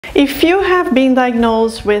If you have been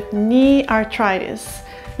diagnosed with knee arthritis,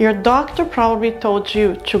 your doctor probably told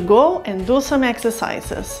you to go and do some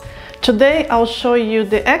exercises. Today, I'll show you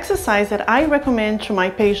the exercise that I recommend to my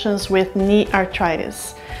patients with knee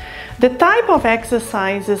arthritis. The type of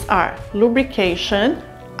exercises are lubrication,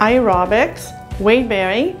 aerobics, weight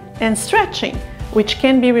bearing, and stretching, which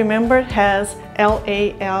can be remembered as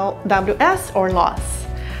LALWS or LAWS.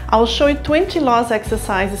 I'll show you 20 LAWS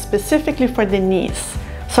exercises specifically for the knees.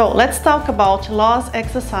 So let's talk about LAWS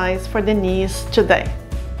exercise for the knees today.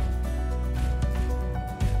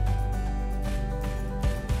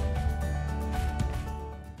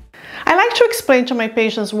 I like to explain to my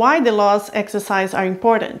patients why the LAWS exercises are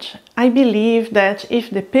important. I believe that if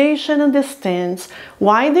the patient understands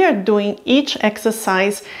why they are doing each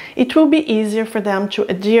exercise, it will be easier for them to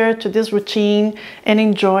adhere to this routine and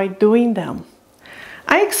enjoy doing them.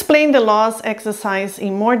 I explained the LAWS exercise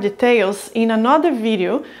in more details in another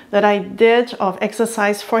video that I did of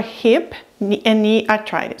exercise for hip and knee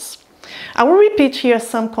arthritis. I will repeat here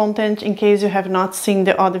some content in case you have not seen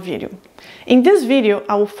the other video. In this video,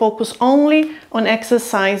 I will focus only on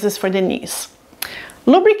exercises for the knees.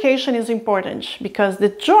 Lubrication is important because the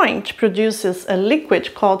joint produces a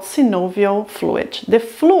liquid called synovial fluid. The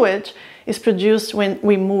fluid is produced when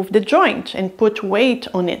we move the joint and put weight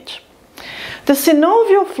on it. The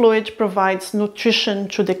synovial fluid provides nutrition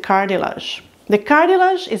to the cartilage. The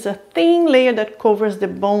cartilage is a thin layer that covers the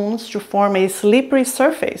bones to form a slippery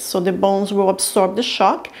surface, so the bones will absorb the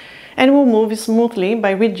shock and will move smoothly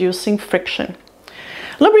by reducing friction.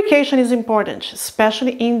 Lubrication is important,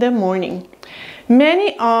 especially in the morning.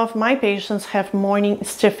 Many of my patients have morning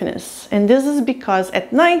stiffness, and this is because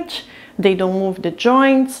at night they don't move the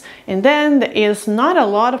joints, and then there is not a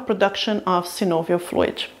lot of production of synovial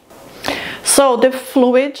fluid. So the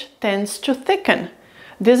fluid tends to thicken.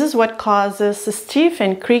 This is what causes stiff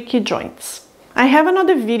and creaky joints. I have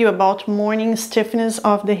another video about morning stiffness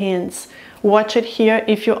of the hands. Watch it here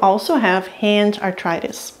if you also have hand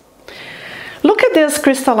arthritis. Look at this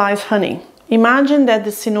crystallized honey. Imagine that the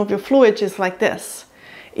synovial fluid is like this.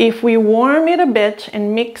 If we warm it a bit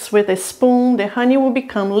and mix with a spoon, the honey will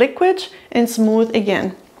become liquid and smooth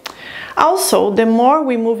again. Also, the more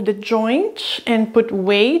we move the joint and put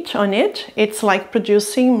weight on it, it's like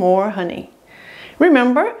producing more honey.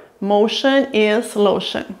 Remember, motion is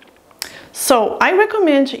lotion. So I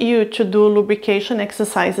recommend you to do lubrication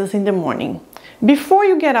exercises in the morning before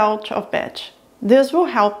you get out of bed. This will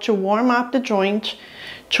help to warm up the joint,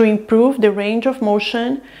 to improve the range of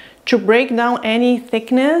motion, to break down any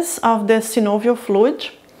thickness of the synovial fluid.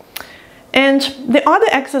 And the other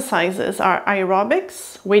exercises are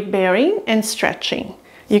aerobics, weight bearing, and stretching.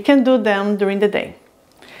 You can do them during the day.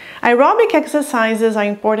 Aerobic exercises are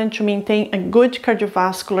important to maintain a good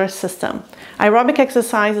cardiovascular system. Aerobic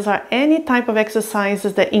exercises are any type of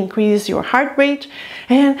exercises that increase your heart rate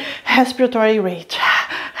and respiratory rate.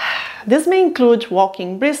 This may include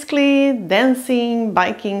walking briskly, dancing,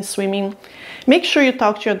 biking, swimming. Make sure you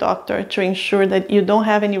talk to your doctor to ensure that you don't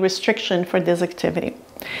have any restriction for this activity.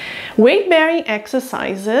 Weight-bearing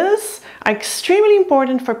exercises are extremely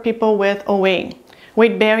important for people with OA.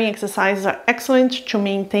 Weight-bearing exercises are excellent to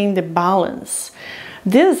maintain the balance.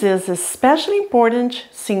 This is especially important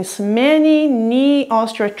since many knee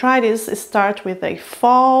osteoarthritis start with a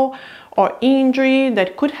fall or injury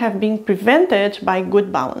that could have been prevented by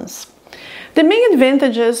good balance. The main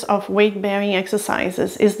advantages of weight-bearing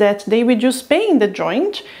exercises is that they reduce pain in the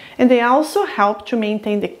joint and they also help to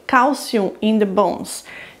maintain the calcium in the bones,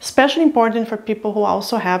 especially important for people who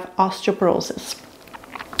also have osteoporosis.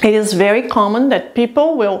 It is very common that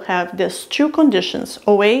people will have these two conditions,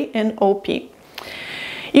 OA and OP.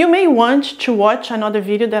 You may want to watch another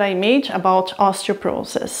video that I made about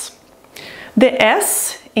osteoporosis. The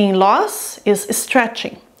S in LAWS is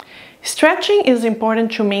stretching. Stretching is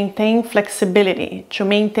important to maintain flexibility, to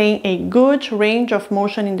maintain a good range of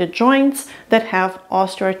motion in the joints that have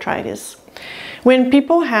osteoarthritis. When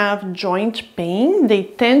people have joint pain, they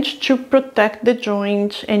tend to protect the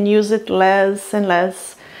joint and use it less and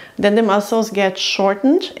less. Then the muscles get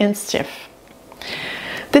shortened and stiff.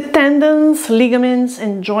 The tendons, ligaments,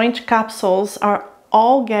 and joint capsules are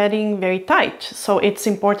all getting very tight, so it's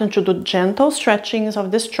important to do gentle stretchings of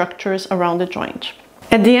the structures around the joint.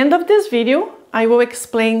 At the end of this video, I will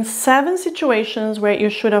explain 7 situations where you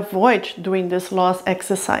should avoid doing these LAWS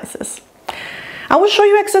exercises. I will show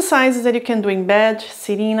you exercises that you can do in bed,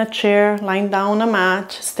 sitting in a chair, lying down on a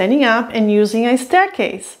mat, standing up, and using a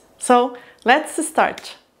staircase. So let's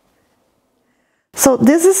start. So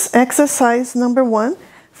this is exercise number 1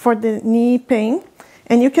 for the knee pain.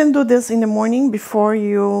 And you can do this in the morning before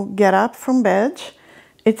you get up from bed.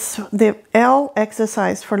 it's the L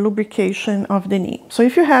exercise for lubrication of the knee. So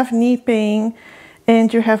if you have knee pain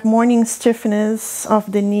and you have morning stiffness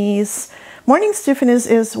of the knees, morning stiffness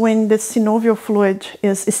is when the synovial fluid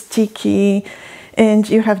is sticky and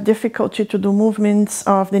you have difficulty to do movements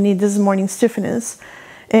of the knee. This is morning stiffness.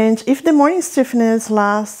 And if the morning stiffness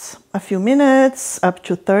lasts a few minutes, up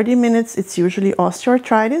to 30 minutes, it's usually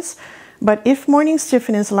osteoarthritis. But if morning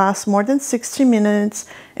stiffness lasts more than 60 minutes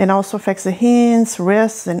and also affects the hands,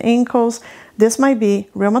 wrists, and ankles, this might be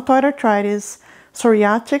rheumatoid arthritis,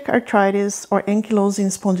 psoriatic arthritis, or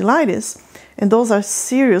ankylosing spondylitis. And those are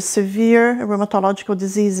serious, severe rheumatological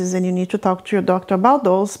diseases, and you need to talk to your doctor about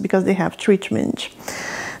those because they have treatment.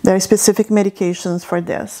 There are specific medications for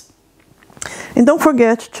this. And don't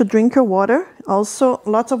forget to drink your water. Also,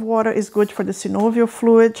 lots of water is good for the synovial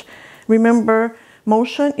fluid. Remember,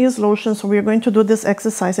 motion is lotion, so we're going to do this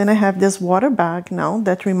exercise, and I have this water bag now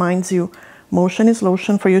that reminds you, motion is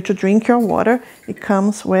lotion, for you to drink your water. It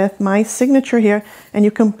comes with my signature here, and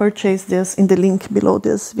you can purchase this in the link below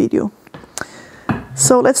this video.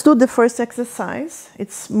 So let's do the first exercise.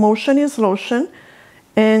 It's motion is lotion,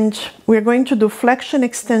 and we're going to do flexion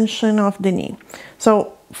extension of the knee.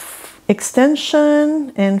 So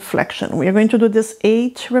extension and flexion. We are going to do this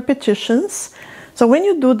 8 repetitions. So when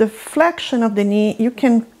you do the flexion of the knee, you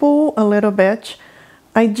can pull a little bit.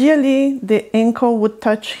 Ideally, the ankle would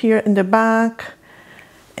touch here in the back.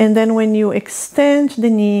 And then when you extend the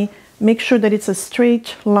knee, make sure that it's a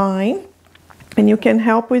straight line. And you can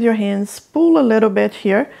help with your hands, pull a little bit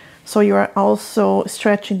here. So you are also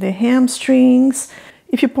stretching the hamstrings.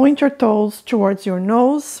 If you point your toes towards your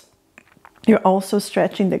nose, you're also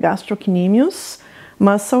stretching the gastrocnemius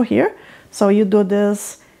muscle here. So you do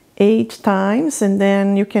this 8 times, and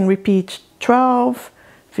then you can repeat 12,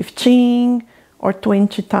 15, or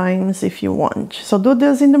 20 times if you want. So do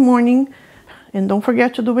this in the morning, and don't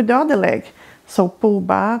forget to do with the other leg. So pull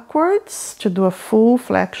backwards to do a full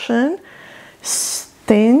flexion,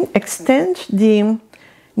 extend the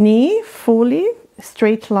knee fully,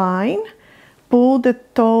 straight line, pull the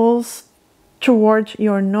toes toward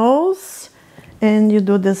your nose, and you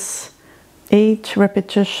do this 8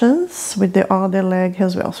 repetitions with the other leg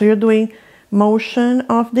as well. So you're doing motion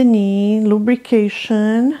of the knee,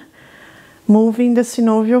 lubrication, moving the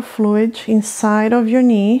synovial fluid inside of your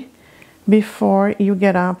knee before you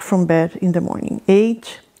get up from bed in the morning.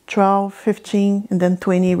 8, 12, 15, and then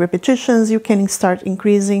 20 repetitions. You can start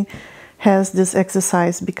increasing as this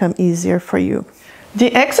exercise become easier for you.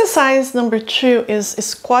 The exercise number 2 is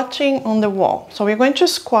squatting on the wall. So we're going to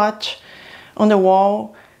squat on the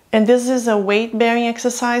wall, and this is a weight-bearing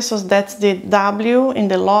exercise, so that's the W in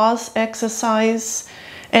the LOS exercise.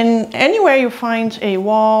 And anywhere you find a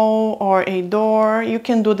wall or a door, you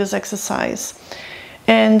can do this exercise.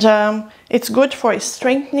 And it's good for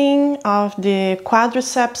strengthening of the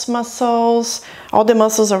quadriceps muscles, all the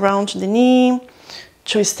muscles around the knee,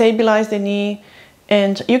 to stabilize the knee.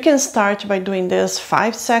 And you can start by doing this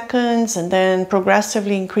 5 seconds and then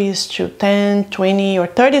progressively increase to 10, 20, or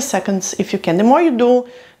 30 seconds if you can. The more you do,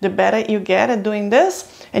 the better you get at doing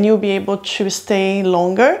this, and you'll be able to stay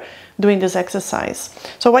longer doing this exercise.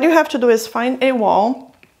 So what you have to do is find a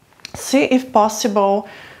wall, see if possible,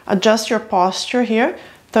 adjust your posture here,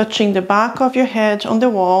 touching the back of your head on the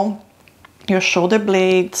wall, your shoulder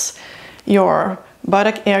blades, your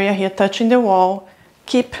buttock area here touching the wall.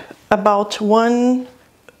 Keep about one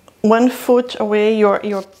foot away,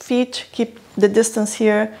 your feet, keep the distance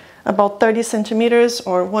here about 30 centimeters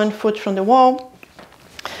or 1 foot from the wall.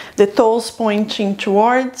 The toes pointing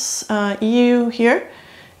towards you here,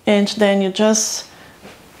 and then you just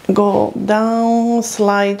go down,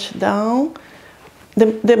 slide down.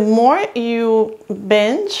 The more you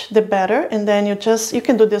bend, the better, and then you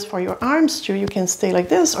can do this for your arms too. You can stay like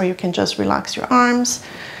this, or you can just relax your arms.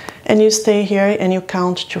 And you stay here and you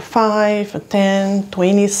count to 5, 10,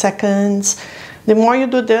 20 seconds. The more you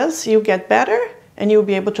do this, you get better, and you'll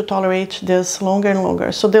be able to tolerate this longer and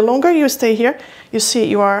longer. So the longer you stay here, you see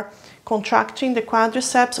you are contracting the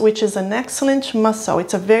quadriceps, which is an excellent muscle.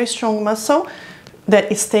 It's a very strong muscle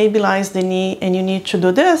that stabilizes the knee, and you need to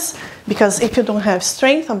do this because if you don't have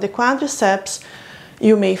strength of the quadriceps,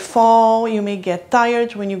 you may fall, you may get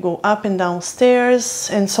tired when you go up and down stairs.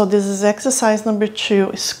 And so this is exercise number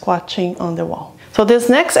 2, squatting on the wall. So this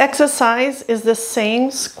next exercise is the same,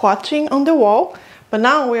 squatting on the wall, but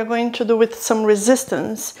now we are going to do with some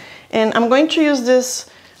resistance. And I'm going to use this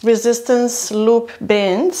resistance loop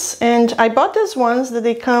bands. And I bought these ones that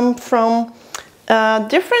they come from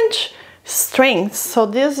different strengths. So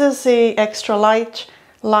this is a extra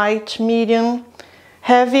light, medium,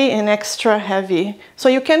 heavy, and extra heavy. So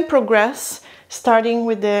you can progress starting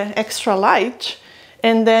with the extra light,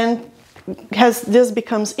 and then as this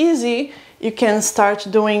becomes easy, you can start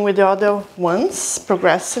doing with the other ones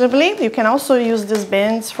progressively. You can also use these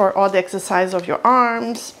bands for all the exercise of your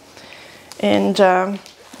arms and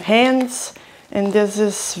hands, and this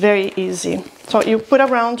is very easy. So you put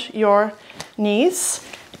around your knees,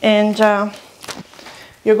 and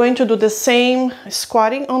you're going to do the same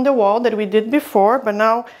squatting on the wall that we did before, but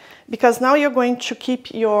now, because now you're going to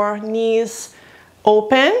keep your knees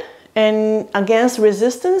open and against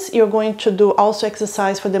resistance, you're going to do also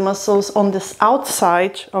exercise for the muscles on this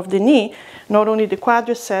outside of the knee, not only the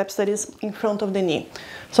quadriceps that is in front of the knee.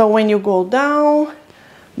 So when you go down,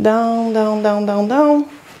 down, down, down, down, down.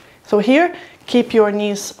 So here, keep your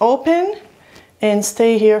knees open and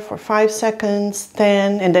stay here for 5 seconds,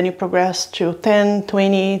 10, and then you progress to 10,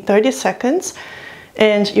 20, 30 seconds.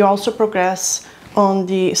 And you also progress on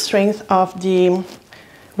the strength of the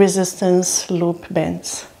resistance loop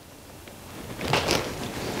bands.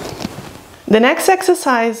 The next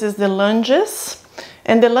exercise is the lunges,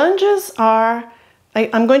 and the lunges are,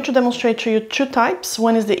 I'm going to demonstrate to you two types.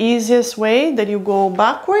 One is the easiest way that you go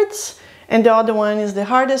backwards, and the other one is the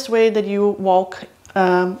hardest way that you walk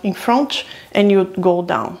in front and you go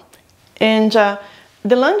down. And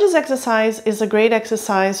the lunges exercise is a great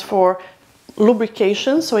exercise for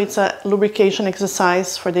lubrication, so it's a lubrication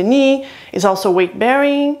exercise for the knee. It's also weight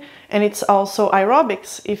bearing, and it's also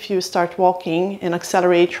aerobics if you start walking and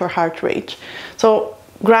accelerate your heart rate. So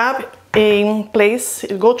grab a place,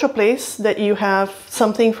 go to a place that you have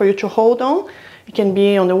something for you to hold on. It can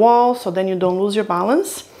be on the wall, so then you don't lose your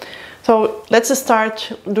balance. So let's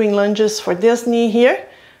start doing lunges for this knee here.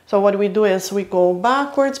 So what we do is we go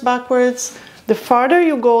backwards, backwards. The farther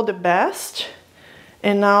you go, the best.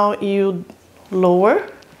 And now you lower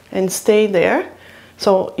and stay there.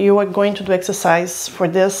 So you are going to do exercise for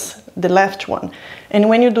this, the left one. And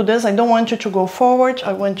when you do this, I don't want you to go forward.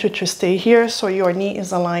 I want you to stay here so your knee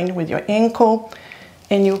is aligned with your ankle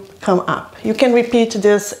and you come up. You can repeat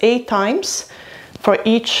this 8 times for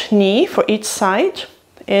each knee, for each side.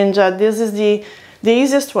 And this is the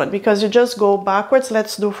easiest one because you just go backwards.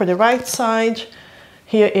 Let's do for the right side.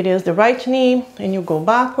 Here it is the right knee, and you go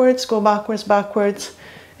backwards, backwards,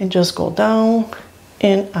 and just go down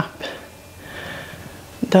and up.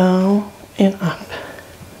 Down and up.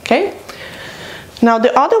 Okay? Now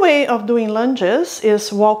the other way of doing lunges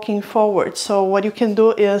is walking forward. So what you can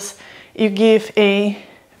do is you give a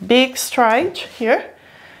big stride here,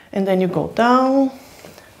 and then you go down.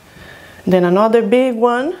 Then another big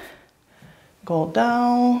one, go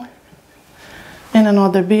down, and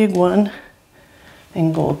another big one,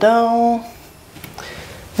 and go down.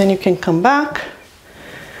 Then you can come back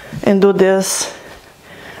and do this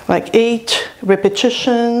like 8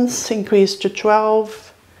 repetitions, increase to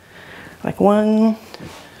 12, like 1,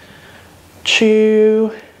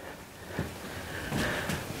 2,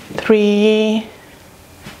 3,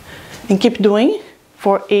 and keep doing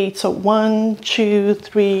for 8. So 1, 2,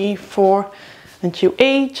 3, 4 until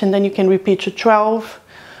 8, and then you can repeat to 12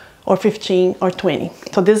 or 15 or 20.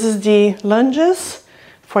 So this is the lunges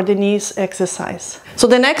for the knees exercise. So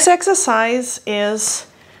the next exercise is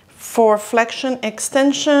for flexion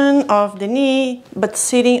extension of the knee, but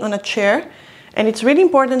sitting on a chair. And it's really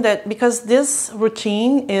important that because this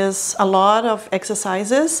routine is a lot of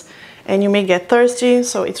exercises and you may get thirsty,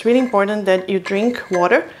 so it's really important that you drink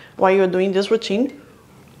water while you're doing this routine.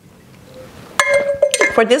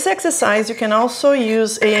 For this exercise, you can also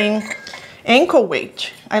use an ankle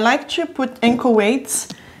weight. I like to put ankle weights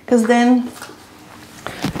because then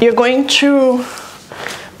you're going to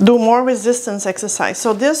do more resistance exercise.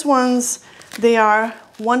 So these ones, they are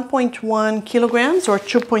 1.1 kilograms or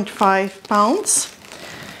 2.5 pounds.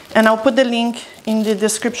 And I'll put the link in the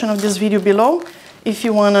description of this video below if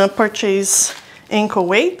you want to purchase ankle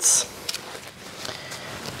weights.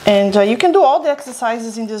 And you can do all the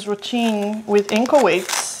exercises in this routine with ankle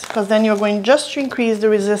weights, because then you're going just to increase the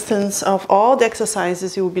resistance of all the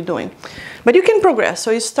exercises you will be doing. But you can progress. So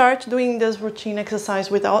you start doing this routine exercise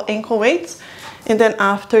without ankle weights, and then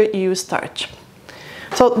after you start.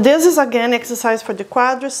 So this is again exercise for the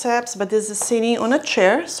quadriceps, but this is sitting on a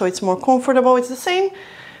chair, so it's more comfortable. It's the same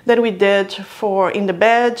that we did for in the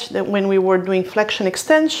bed that when we were doing flexion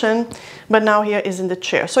extension, but now here is in the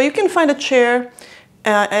chair. So you can find a chair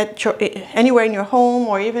anywhere in your home,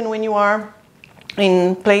 or even when you are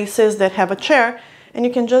in places that have a chair, and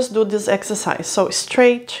you can just do this exercise. So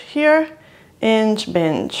straight here and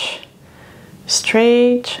bend,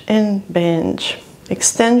 straight and bend,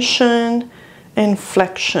 extension and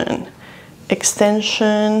flexion,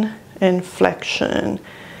 extension and flexion,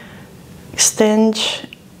 extend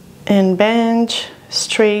and bend,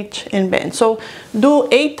 straight and bend. So do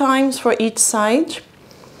 8 times for each side,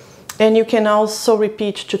 and you can also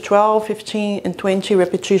repeat to 12, 15 and 20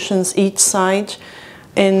 repetitions each side.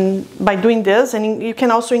 And by doing this, and you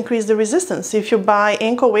can also increase the resistance. If you buy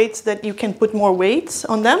ankle weights that you can put more weights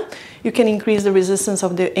on them, you can increase the resistance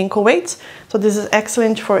of the ankle weights. So this is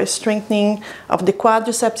excellent for a strengthening of the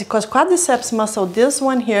quadriceps, because quadriceps muscle, this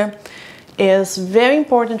one here, is very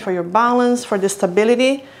important for your balance, for the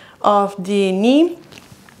stability of the knee.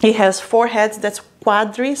 It has 4 heads, that's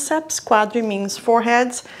quadriceps. Quadri means 4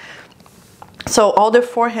 heads. So all the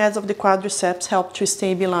 4 heads of the quadriceps help to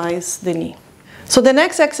stabilize the knee. So the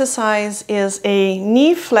next exercise is a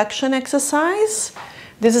knee flexion exercise.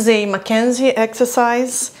 This is a McKenzie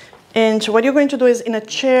exercise. And what you're going to do is, in a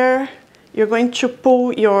chair, you're going to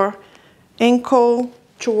pull your ankle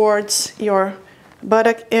towards your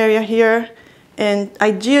buttock area here. And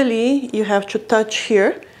ideally, you have to touch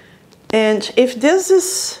here. And if this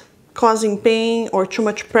is causing pain or too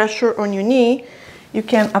much pressure on your knee, you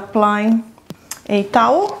can apply a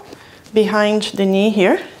towel behind the knee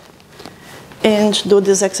here. And do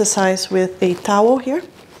this exercise with a towel here,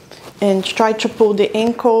 and try to pull the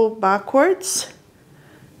ankle backwards.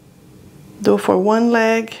 Do for one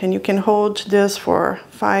leg, and you can hold this for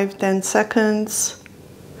 5-10 seconds,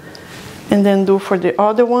 and then do for the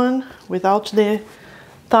other one without the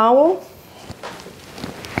towel.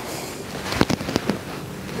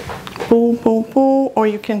 Pull, pull, pull, or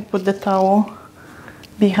you can put the towel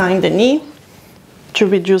behind the knee to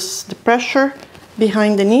reduce the pressure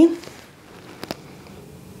behind the knee.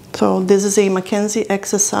 So this is a McKenzie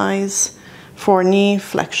exercise for knee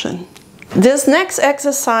flexion. This next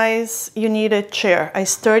exercise, you need a chair, a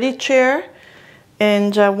sturdy chair,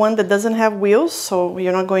 and one that doesn't have wheels, so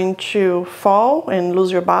you're not going to fall and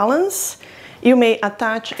lose your balance. You may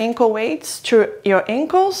attach ankle weights to your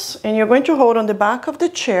ankles, and you're going to hold on the back of the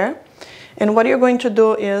chair. And what you're going to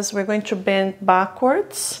do is, we're going to bend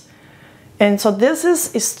backwards. And so this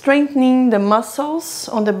is strengthening the muscles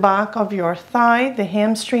on the back of your thigh, the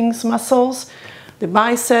hamstrings muscles, the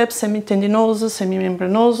biceps, semitendinosus,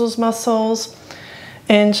 semimembranosus muscles.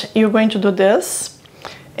 And you're going to do this.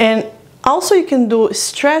 And also you can do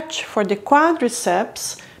stretch for the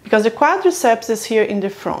quadriceps, because the quadriceps is here in the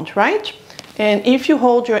front, right? And if you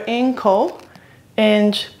hold your ankle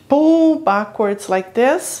and pull backwards like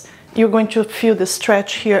this, you're going to feel the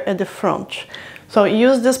stretch here at the front. So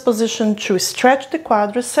use this position to stretch the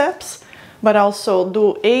quadriceps, but also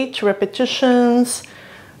do 8 repetitions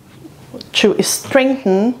to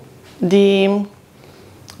strengthen the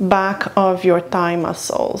back of your thigh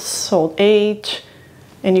muscles. So 8,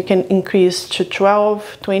 and you can increase to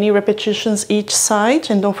 12, 20 repetitions each side,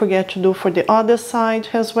 and don't forget to do for the other side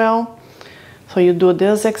as well. So you do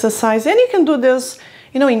this exercise, and you can do this,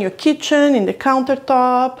 you know, in your kitchen, in the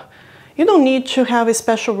countertop. You don't need to have a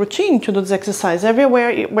special routine to do this exercise.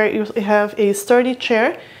 Everywhere where you have a sturdy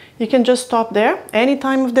chair, you can just stop there any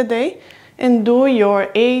time of the day and do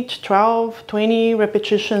your 8, 12, 20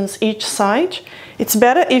 repetitions each side. It's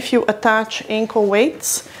better if you attach ankle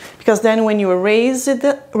weights, because then when you are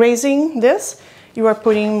raising this, you are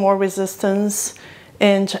putting more resistance,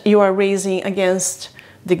 and you are raising against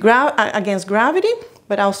against gravity,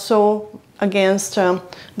 but also against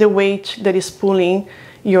the weight that is pulling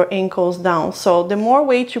your ankles down. So the more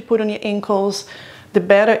weight you put on your ankles, the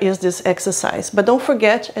better is this exercise. But don't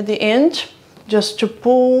forget at the end just to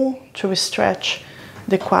pull to stretch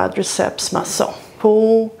the quadriceps muscle.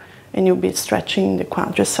 Pull, and you'll be stretching the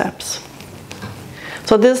quadriceps.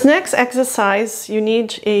 So this next exercise, you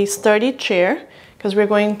need a sturdy chair, because we're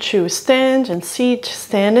going to stand and sit,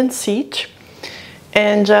 stand and sit.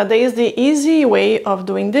 And there is the easy way of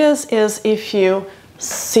doing this is if you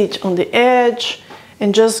sit on the edge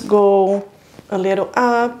and just go a little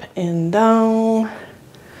up and down,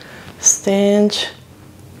 stand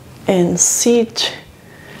and sit.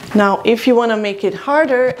 Now, if you want to make it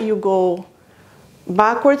harder, you go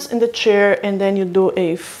backwards in the chair, and then you do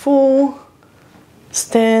a full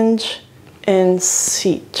stand and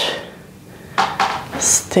sit.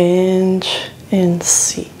 Stand and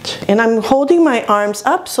sit. And I'm holding my arms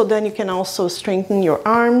up, so then you can also strengthen your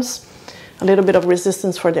arms, a little bit of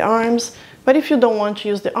resistance for the arms. But if you don't want to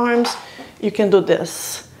use the arms, you can do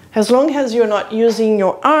this, as long as you're not using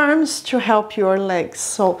your arms to help your legs.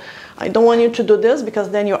 So I don't want you to do this, because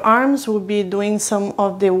then your arms will be doing some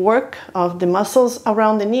of the work of the muscles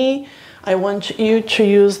around the knee. I want you to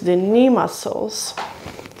use the knee muscles.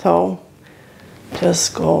 So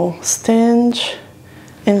just go stand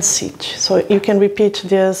and sit. So you can repeat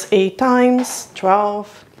this 8 times,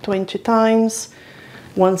 12, 20 times,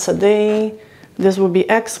 once a day. this will be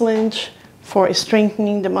excellent for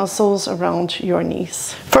strengthening the muscles around your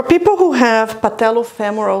knees. For people who have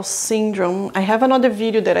patellofemoral syndrome, I have another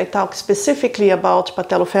video that I talk specifically about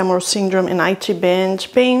patellofemoral syndrome and IT band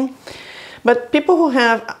pain. But people who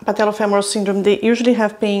have patellofemoral syndrome, they usually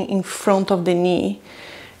have pain in front of the knee.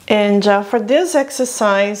 And for this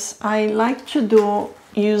exercise, I like to do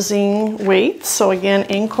using weights. So again,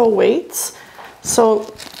 ankle weights.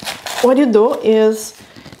 So what you do is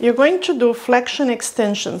you're going to do flexion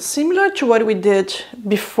extension, similar to what we did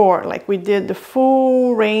before, like we did the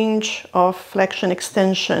full range of flexion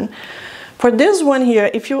extension. For this one here,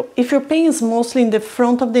 if your pain is mostly in the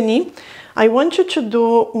front of the knee, I want you to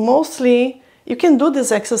do mostly, you can do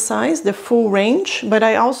this exercise, the full range, but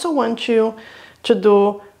I also want you to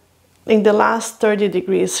do in the last 30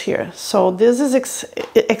 degrees here. So this is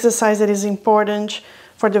exercise that is important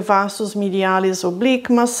for the vastus medialis oblique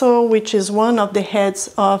muscle, which is one of the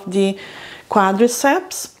heads of the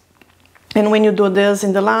quadriceps. And when you do this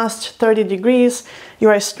in the last 30 degrees, you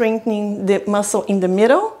are strengthening the muscle in the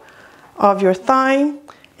middle of your thigh,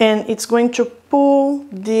 and it's going to pull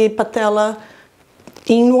the patella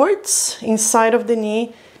inwards inside of the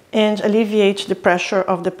knee and alleviate the pressure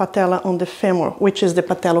of the patella on the femur, which is the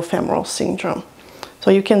patellofemoral syndrome.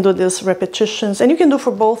 So you can do these repetitions, and you can do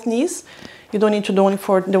for both knees. You don't need to do only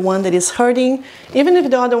for the one that is hurting. Even if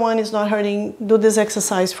the other one is not hurting, do this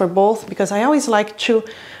exercise for both, because I always like to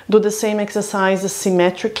do the same exercise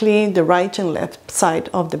symmetrically, the right and left side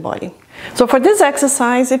of the body. So for this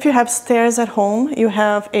exercise, if you have stairs at home, you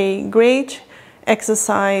have a great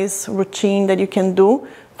exercise routine that you can do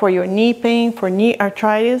for your knee pain, for knee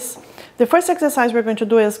arthritis. The first exercise we're going to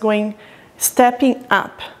do is stepping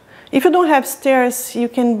up. If you don't have stairs, you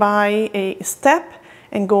can buy a step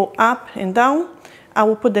and go up and down. I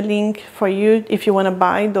will put the link for you if you want to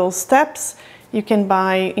buy those steps. You can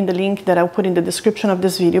buy in the link that I'll put in the description of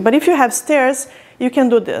this video. But if you have stairs, you can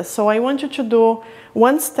do this. So I want you to do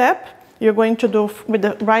one step. You're going to do with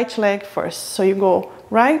the right leg first. So you go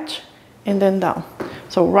right and then down.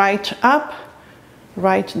 So right up,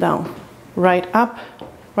 right down, right up,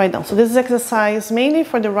 right down. So this is exercise mainly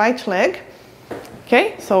for the right leg.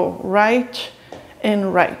 Okay, so right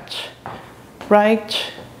and right,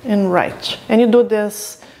 right and right. And you do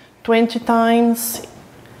this 20 times.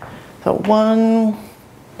 So 1,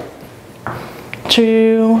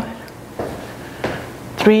 2,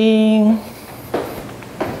 3,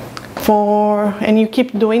 4, and you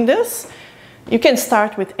keep doing this. You can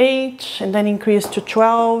start with 8 and then increase to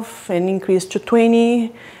 12 and increase to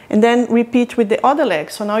 20 and then repeat with the other leg.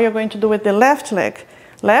 So now you're going to do with the left leg.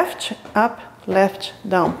 Left, up, left,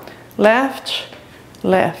 down. Left,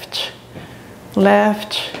 left,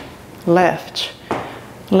 left, left,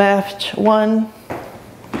 left, 1,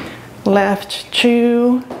 left,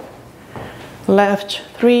 2, left,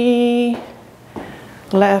 3,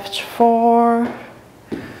 left, 4,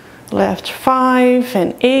 left 5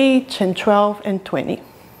 and 8 and 12 and 20.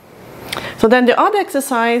 So then the other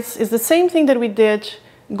exercise is the same thing that we did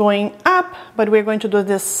going up, but we're going to do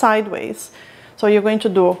this sideways. So you're going to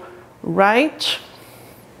do right,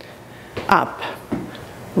 up,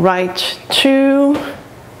 right 2,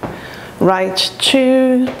 right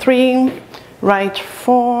 2, 3, right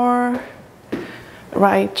 4,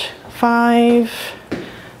 right 5,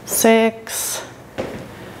 6,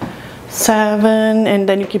 7, and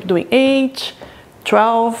then you keep doing 8,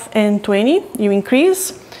 12, and 20. You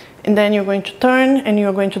increase, and then you're going to turn, and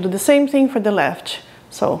you're going to do the same thing for the left.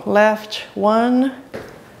 So left, 1,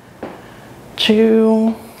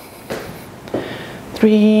 2,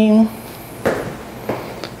 3,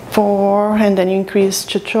 4, and then you increase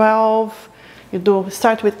to 12. You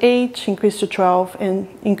start with 8, increase to 12, and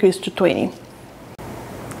increase to 20.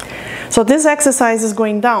 So this exercise is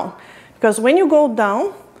going down, because when you go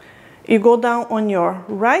down on your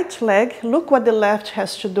right leg. Look what the left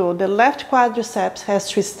has to do. The left quadriceps has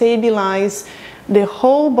to stabilize the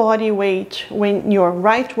whole body weight when your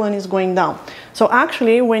right one is going down. So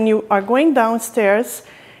actually, when you are going downstairs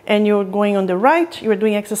and you're going on the right, you're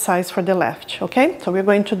doing exercise for the left, okay? So we're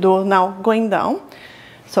going to do now going down.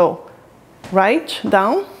 So right,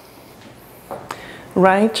 down,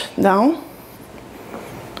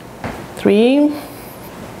 3,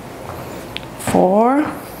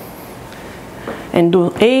 4, and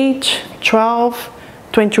do 8, 12,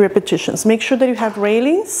 20 repetitions. Make sure that you have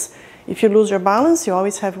railings. If you lose your balance, you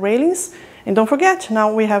always have railings. And don't forget,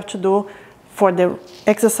 now we have to do for the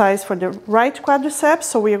exercise for the right quadriceps,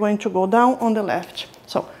 so we are going to go down on the left.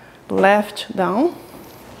 So left, down,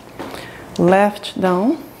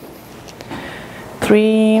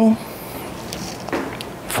 3,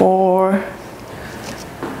 4,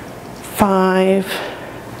 5,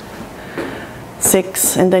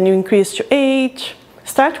 6, and then you increase to 8.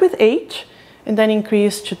 Start with 8 and then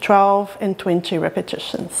increase to 12 and 20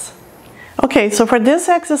 repetitions. Okay, so for this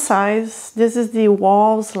exercise, this is the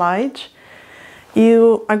wall slide.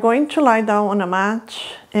 You are going to lie down on a mat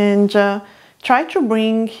and try to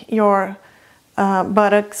bring your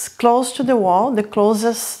buttocks close to the wall. The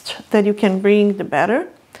closest that you can bring, the better.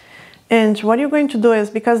 And what you're going to do is,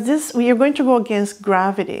 because you're going to go against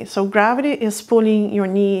gravity. So gravity is pulling your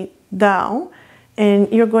knee down,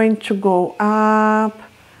 and you're going to go up,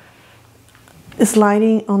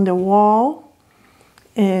 sliding on the wall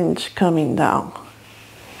and coming down.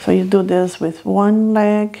 So you do this with one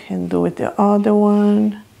leg and do with the other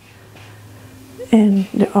one and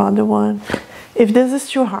the other one. If this is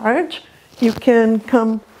too hard, you can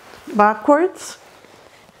come backwards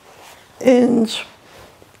and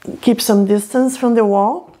keep some distance from the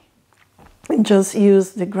wall and just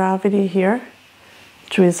use the gravity here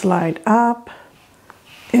to slide up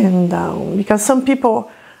and down. Because some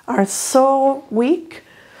people are so weak,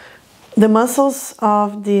 the muscles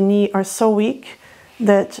of the knee are so weak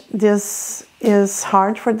that this is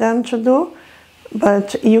hard for them to do,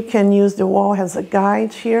 but you can use the wall as a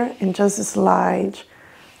guide here and just slide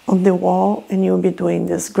on the wall, and you'll be doing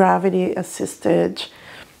this gravity assisted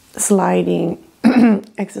sliding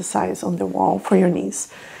exercise on the wall for your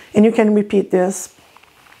knees. And you can repeat this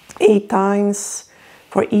 8 times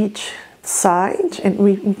for each side, and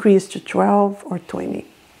we increase to 12 or 20.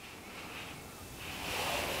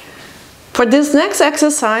 For this next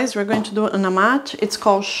exercise, we're going to do it on a mat. It's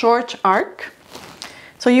called short arc.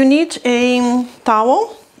 So you need a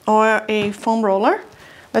towel or a foam roller.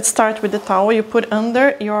 Let's start with the towel. You put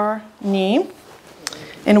under your knee,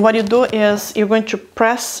 and what you do is you're going to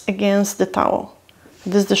press against the towel.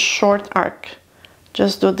 This is the short arc.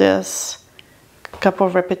 Just do this a couple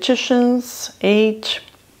of repetitions, 8,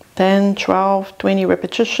 10, 12, 20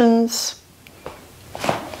 repetitions.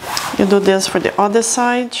 You do this for the other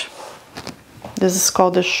side. This is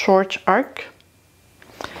called the short arc.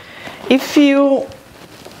 If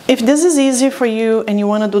this is easy for you and you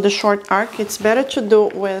want to do the short arc, it's better to do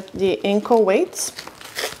it with the ankle weights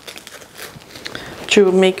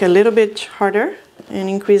to make it a little bit harder and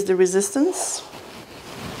increase the resistance.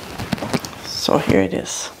 So here it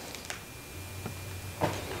is.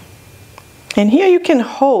 And here you can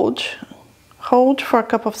hold for a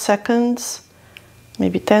couple of seconds,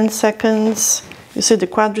 maybe 10 seconds. You see the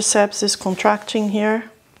quadriceps is contracting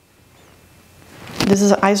here. This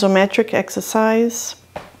is an isometric exercise.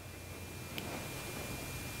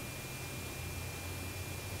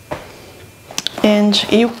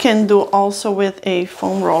 And you can do also with a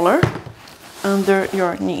foam roller under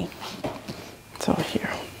your knee. So here.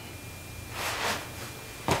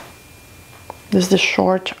 This is the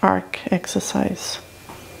short arc exercise.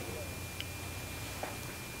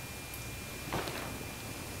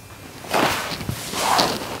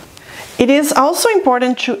 It is also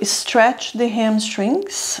important to stretch the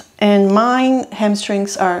hamstrings, and my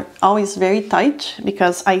hamstrings are always very tight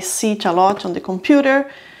because I sit a lot on the computer,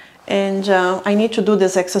 and I need to do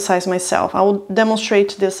this exercise myself. I will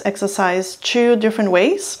demonstrate this exercise 2 different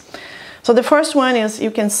ways. So the first one is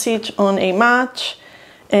you can sit on a mat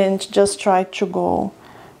and just try to go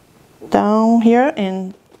down here,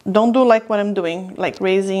 and don't do like what I'm doing, like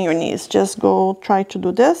raising your knees. Just go try to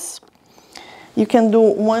do this. You can do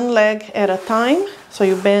one leg at a time. So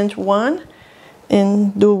you bend one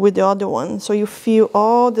and do with the other one. So you feel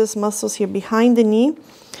all these muscles here behind the knee,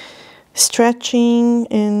 stretching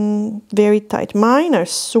and very tight. Mine are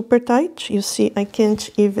super tight. You see,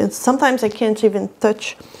 sometimes I can't even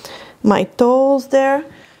touch my toes there.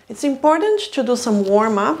 It's important to do some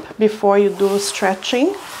warm up before you do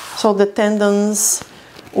stretching, so the tendons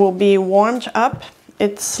will be warmed up.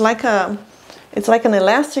 It's like an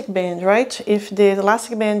elastic band, right? If the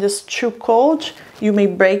elastic band is too cold, you may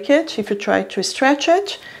break it if you try to stretch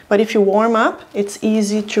it. But if you warm up, it's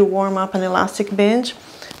easy to warm up an elastic band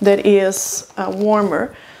that is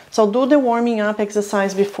warmer. So do the warming up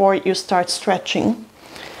exercise before you start stretching.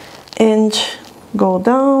 And go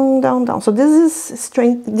down, down, down. So this is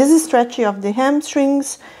strength. This is stretching of the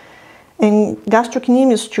hamstrings and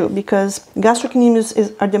gastrocnemius too, because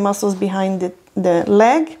gastrocnemius are the muscles behind the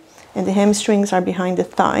leg, and the hamstrings are behind the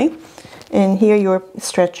thigh. And here you're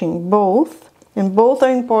stretching both, and both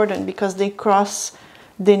are important because they cross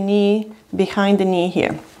the knee, behind the knee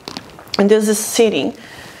here. And this is sitting.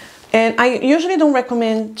 And I usually don't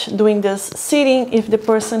recommend doing this sitting if the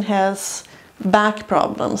person has back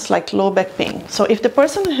problems like low back pain. So if the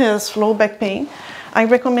person has low back pain, I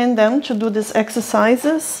recommend them to do these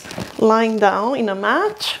exercises lying down in a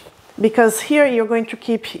mat, because here you're going to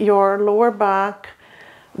keep your lower back,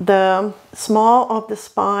 the small of the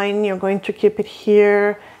spine, you're going to keep it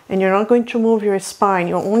here, and you're not going to move your spine,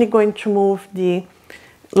 you're only going to move the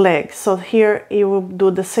legs. So here you will do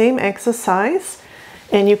the same exercise,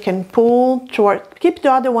 and you can pull toward, keep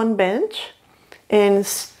the other one bent, and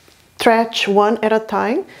stretch one at a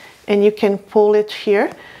time, and you can pull it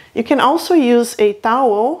here. You can also use a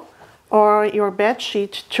towel or your bed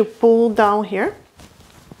sheet to pull down here.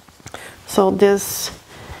 So this,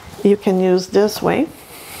 you can use this way.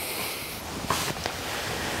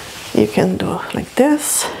 You can do like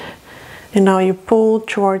this, and now you pull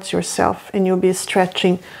towards yourself, and you'll be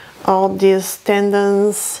stretching all these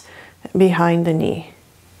tendons behind the knee.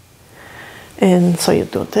 And so you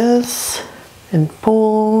do this and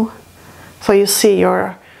pull. So you see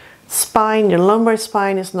your spine, your lumbar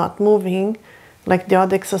spine is not moving like the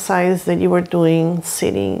other exercise that you were doing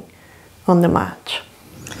sitting on the mat.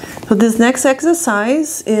 So this next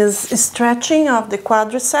exercise is stretching of the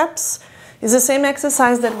quadriceps. It's the same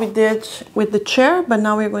exercise that we did with the chair, but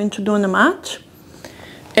now we're going to do on the mat.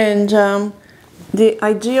 And the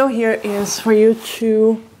ideal here is for you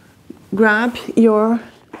to grab your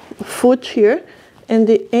foot here and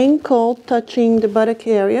the ankle touching the buttock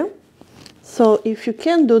area. So if you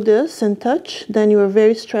can do this and touch, then you are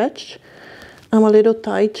very stretched. I'm a little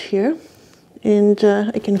tight here, and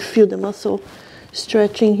I can feel the muscle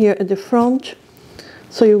stretching here at the front.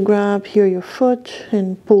 So you grab here your foot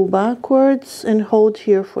and pull backwards and hold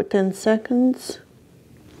here for 10 seconds.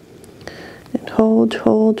 And hold,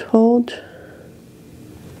 hold, hold.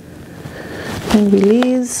 And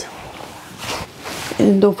release.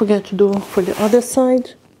 And don't forget to do for the other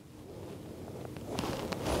side.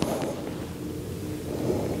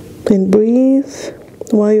 And breathe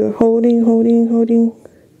while you're holding, holding, holding.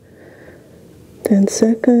 10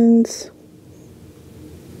 seconds.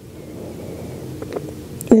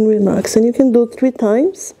 And relax. And you can do 3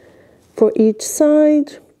 times for each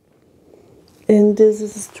side. And this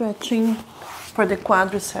is stretching for the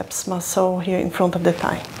quadriceps muscle here in front of the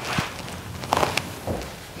thigh.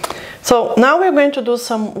 So now we're going to do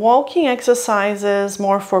some walking exercises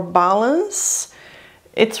more for balance.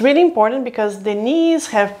 It's really important because the knees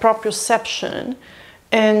have proprioception,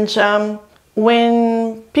 and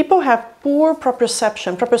when people have poor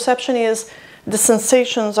proprioception is the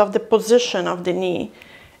sensations of the position of the knee.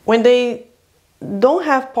 When they don't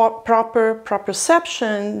have proper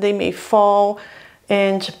proprioception, they may fall,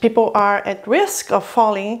 and people are at risk of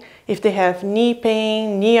falling if they have knee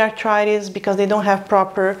pain, knee arthritis, because they don't have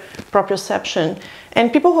proper proprioception.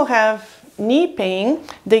 And people who have knee pain,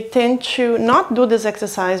 they tend to not do this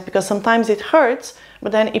exercise because sometimes it hurts,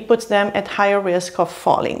 but then it puts them at higher risk of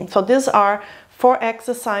falling. So these are 4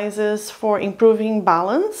 exercises for improving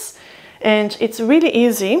balance. And it's really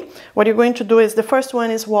easy. What you're going to do is, the first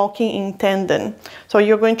one is walking in tandem. So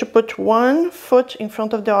you're going to put one foot in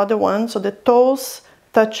front of the other one, so the toes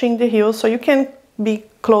touching the heels. So you can be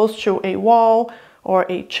close to a wall or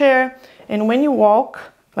a chair. And when you walk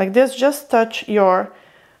like this, just touch your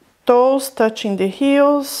toes touching the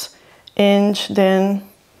heels, and then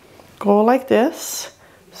go like this.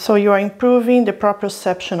 So you are improving the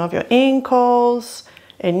proprioception of your ankles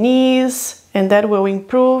and knees, and that will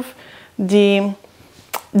improve this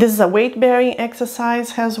is a weight-bearing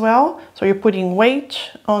exercise as well. So you're putting weight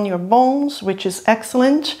on your bones, which is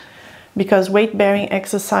excellent because weight-bearing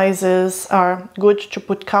exercises are good to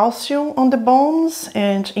put calcium on the bones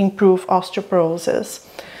and improve osteoporosis.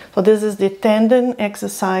 So this is the tandem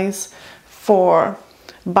exercise for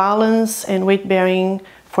balance and weight-bearing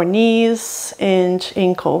for knees and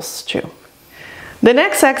ankles too. The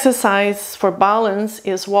next exercise for balance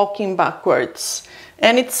is walking backwards.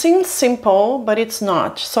 And it seems simple, but it's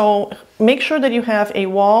not. So make sure that you have a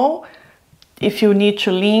wall if you need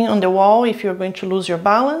to lean on the wall, if you're going to lose your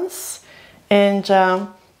balance. And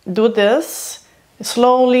do this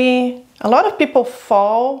slowly. A lot of people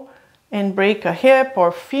fall and break a hip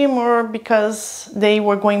or femur because they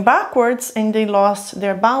were going backwards and they lost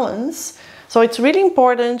their balance. So it's really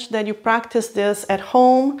important that you practice this at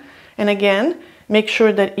home. And again, make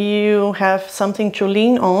sure that you have something to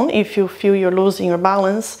lean on if you feel you're losing your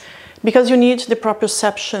balance, because you need the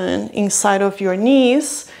proprioception inside of your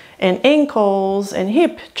knees and ankles and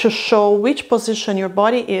hip to show which position your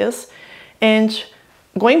body is. And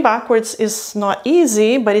going backwards is not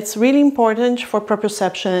easy, but it's really important for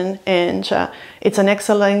proprioception, and it's an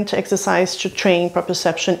excellent exercise to train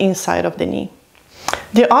proprioception inside of the knee.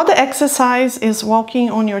 The other exercise is walking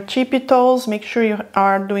on your tippy toes. Make sure you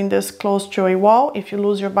are doing this close to a wall. If you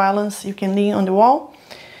lose your balance, you can lean on the wall.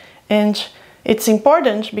 And It's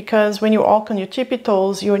important because when you walk on your tippy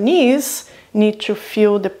toes, your knees need to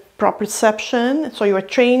feel the proprioception. So you are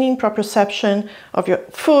training proprioception of your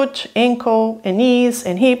foot, ankle, and knees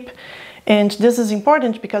and hip. And this is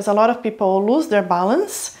important because a lot of people lose their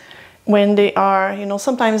balance when they are,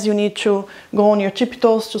 sometimes you need to go on your tippy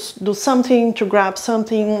toes to do something, to grab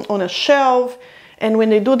something on a shelf. And when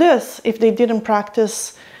they do this, if they didn't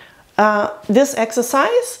practice this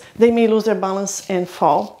exercise, they may lose their balance and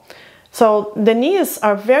fall. So the knees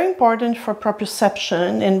are very important for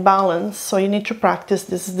proprioception and balance. So you need to practice.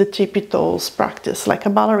 This is the tippy toes practice, like a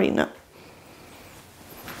ballerina.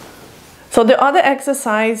 So the other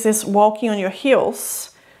exercise is walking on your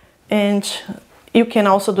heels. And you can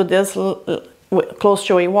also do this close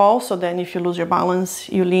to a wall. So then if you lose your balance,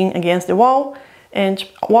 you lean against the wall. And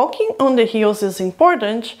walking on the heels is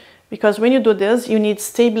important because when you do this, you need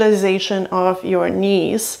stabilization of your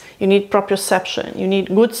knees. You need proprioception. You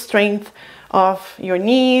need good strength of your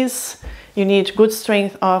knees. You need good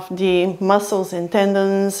strength of the muscles and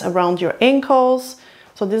tendons around your ankles.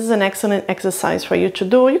 So this is an excellent exercise for you to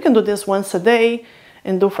do. You can do this once a day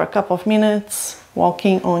and do for a couple of minutes,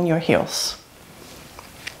 walking on your heels.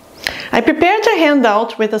 I prepared a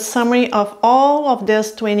handout with a summary of all of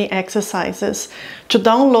these 20 exercises. To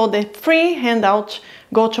download the free handout,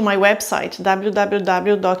 go to my website,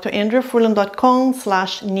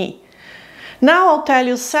 www.drfurlan.com/knee. Now I'll tell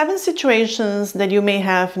you 7 situations that you may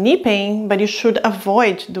have knee pain, but you should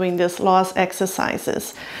avoid doing these loss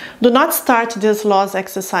exercises. Do not start these loss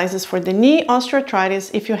exercises for the knee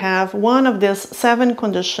osteoarthritis if you have one of these 7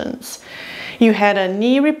 conditions. You had a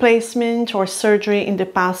knee replacement or surgery in the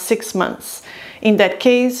past 6 months. In that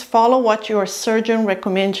case, follow what your surgeon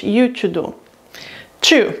recommends you to do.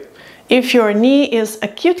 2. If your knee is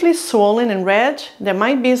acutely swollen and red, there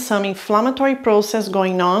might be some inflammatory process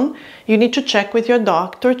going on. You need to check with your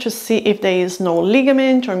doctor to see if there is no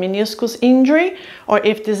ligament or meniscus injury or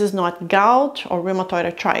if this is not gout or rheumatoid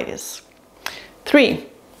arthritis. 3.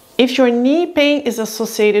 If your knee pain is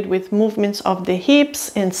associated with movements of the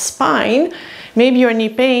hips and spine, maybe your knee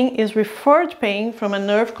pain is referred pain from a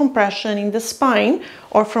nerve compression in the spine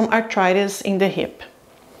or from arthritis in the hip.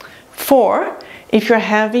 4. If you're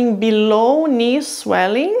having below knee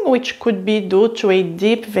swelling, which could be due to a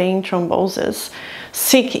deep vein thrombosis,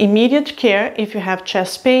 seek immediate care if you have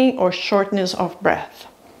chest pain or shortness of breath.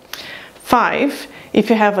 5. If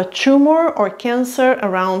you have a tumor or cancer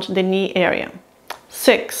around the knee area.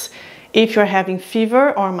 6. If you're having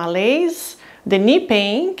fever or malaise, the knee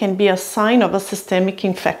pain can be a sign of a systemic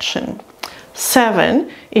infection. 7.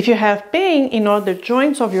 If you have pain in other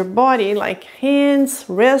joints of your body like hands,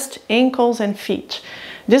 wrists, ankles, and feet.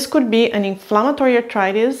 This could be an inflammatory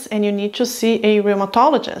arthritis and you need to see a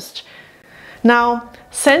rheumatologist. Now,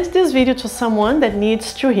 send this video to someone that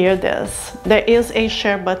needs to hear this. There is a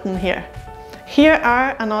share button here. Here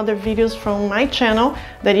are another videos from my channel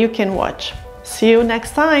that you can watch. See you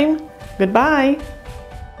next time. Goodbye.